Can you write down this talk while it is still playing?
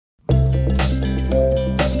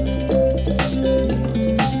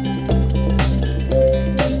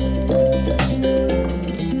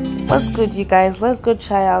What's good, you guys? Let's go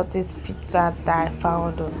try out this pizza that I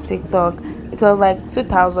found on TikTok. It was like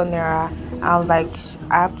 2,000 naira. I was like,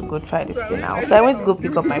 I have to go try this thing out. So I went to go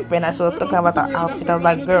pick up my friend and she was talking about her outfit. I was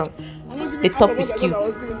like, girl, the top is cute.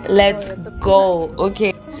 Let's go.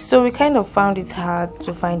 Okay. So we kind of found it hard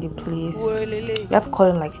to find the place. We had to call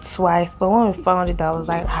him like twice, but when we found it, I was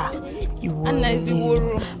like,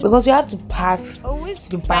 because we had to pass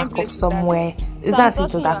to the back of somewhere. It's not as if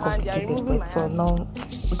it was that complicated, but it was not.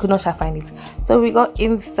 We could not find it. So we got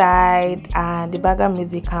inside and the background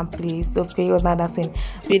music can play. So Feyi was not dancing.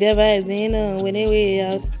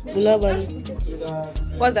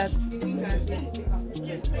 What's that?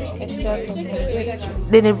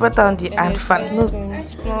 Then they brought down the ant fan. No,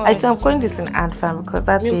 I think I'm calling this an ant fan because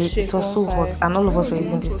that day it was so hot and all of us were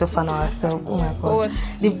using this so fan ourselves. Oh my god,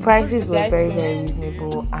 the prices were very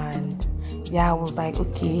reasonable, and yeah, I was like,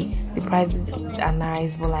 okay, the prices are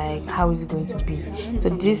nice, but like, how is it going to be? So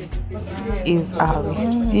this is our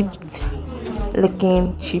receipt,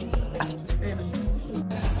 looking cheap.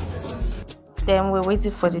 Then we're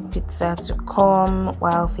waiting for the pizza to come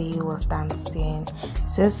while Feyi was dancing.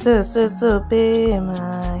 So play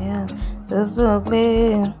my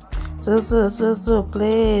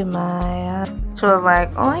play my. She was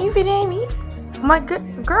like, oh, you feeding me? My good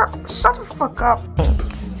girl, shut the fuck up.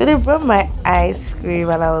 So they brought my ice cream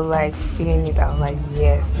and I was like feeling it. I was like,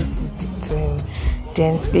 yes, this is the thing.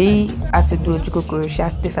 Then Feyi had to do a jukokoro. She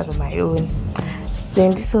had to taste out of my own.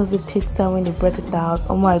 Then this was the pizza when they brought it out.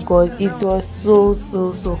 Oh my god, it was so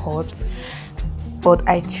hot. But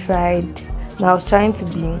I tried. Now I was trying to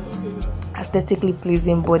be aesthetically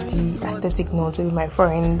pleasing, body aesthetic, not to be my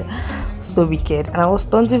friend. So wicked. And I was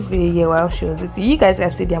stunting for a year while she was eating. You guys can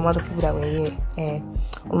see the amount of people that were here.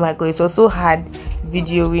 Oh my god, it was so hard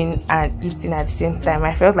videoing and eating at the same time.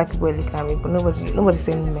 I felt like people were looking at me, but nobody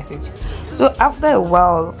sent me a message. So after a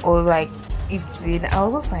while or like eating, I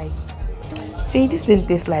was just like, Feyi, this didn't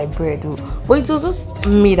taste like bread, though. But it was just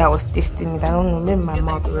me that was tasting it. I don't know, maybe my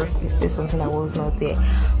mouth was tasting something that was not there.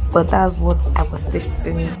 But that's what I was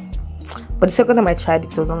tasting. But the second time I tried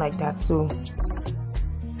it, it wasn't like that. So,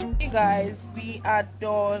 hey guys, we are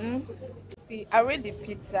done. See, I rate the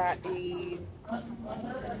pizza a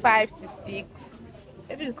 5 to 6.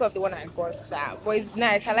 Maybe it's because of the one I got, but it's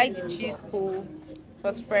nice. I like the cheese cool. It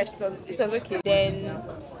was fresh, so it was okay. Then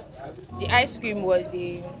the ice cream was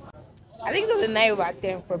I think it was a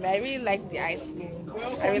 9/10 for me. I really like the ice cream.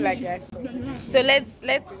 I really like the ice cream. So let's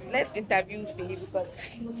interview Feyi because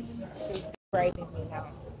she's riding me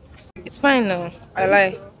now. It's fine now. I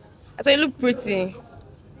like. I thought you look pretty.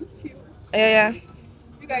 Yeah.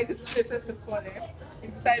 You guys, this place was the corner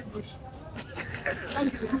inside bush.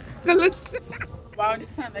 But I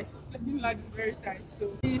understand, like, Unilag is very tight.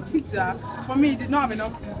 So the pizza, for me, it did not have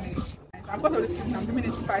enough seasoning. I've got all the seasoning. I'm giving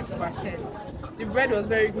it 5/10. The bread was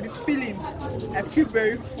very good. It's filling. I feel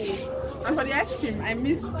very full. And for the ice cream, I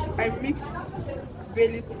mixed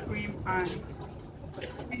Bailey's cream and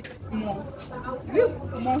sweet malt. Is it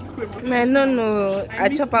malt cream? No. I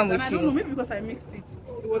chop them with you. I don't know, maybe because I mixed it.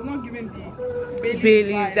 It was not giving the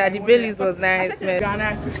Bailey's. The Bailey's was nice, man. And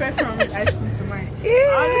I prefer Family's ice cream to mine. Yeah, I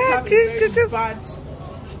always have a very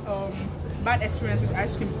bad experience with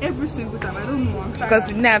ice cream every single time. I don't know. I'm trying. Because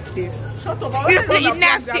you nap this. Shut up! You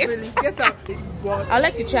nap this. Get out this. I'd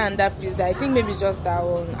like to try another pizza. I think maybe just that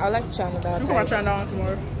one. I'd like to try another. You go try that one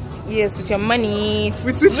tomorrow. Yes, with your money.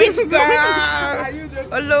 With rich girl.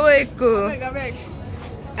 Oloeko. I beg.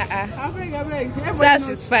 I beg. That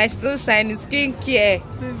is fine. She's so shiny. Skincare.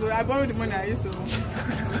 Please, I borrowed the money I used to.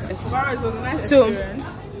 Tomorrow it was a nice experience.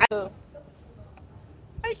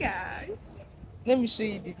 Hi guys. Let me show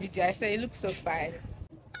you the video. I said it looks so fine.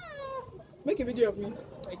 Make a video of me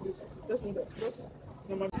like this. Just me. Just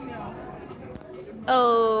normal.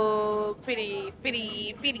 Oh, pretty. I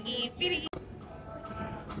need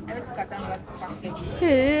to cut down that.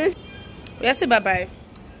 Hey. Yeah, say bye. Bye.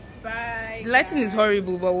 The lighting is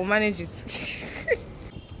horrible, but we'll manage it.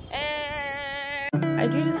 I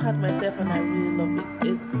do this hard myself and I really love it.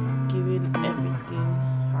 It's giving everything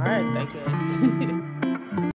hard, I guess.